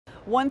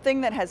One thing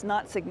that has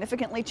not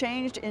significantly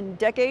changed in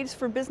decades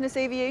for business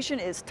aviation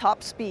is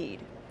top speed.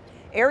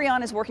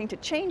 Aerion is working to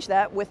change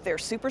that with their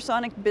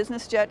Supersonic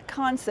Business Jet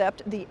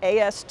concept, the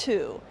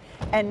AS2.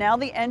 And now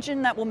the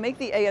engine that will make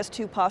the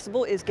AS2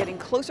 possible is getting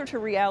closer to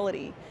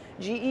reality.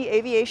 GE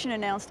Aviation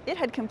announced it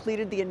had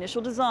completed the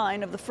initial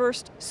design of the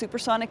first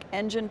supersonic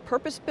engine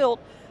purpose-built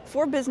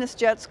for business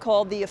jets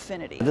called the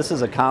Affinity. This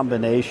is a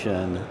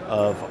combination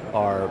of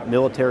our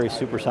military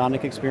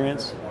supersonic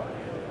experience,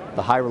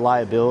 the high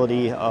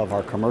reliability of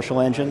our commercial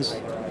engines,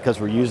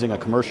 because we're using a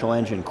commercial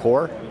engine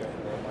core,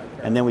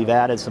 and then we've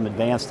added some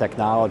advanced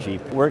technology.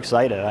 We're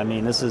excited. I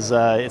mean, this is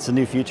it's a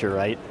new future,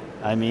 right?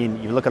 I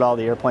mean, you look at all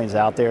the airplanes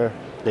out there,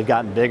 they've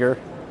gotten bigger,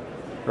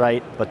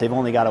 right? But they've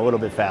only got a little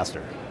bit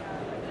faster.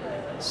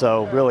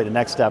 So really the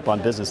next step on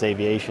business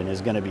aviation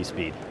is going to be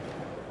speed.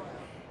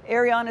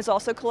 Aerion is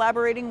also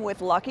collaborating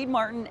with Lockheed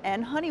Martin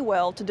and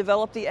Honeywell to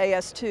develop the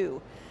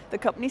AS2. The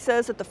company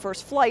says that the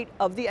first flight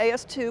of the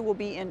AS2 will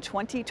be in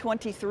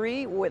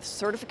 2023 with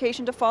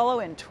certification to follow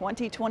in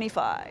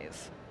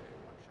 2025.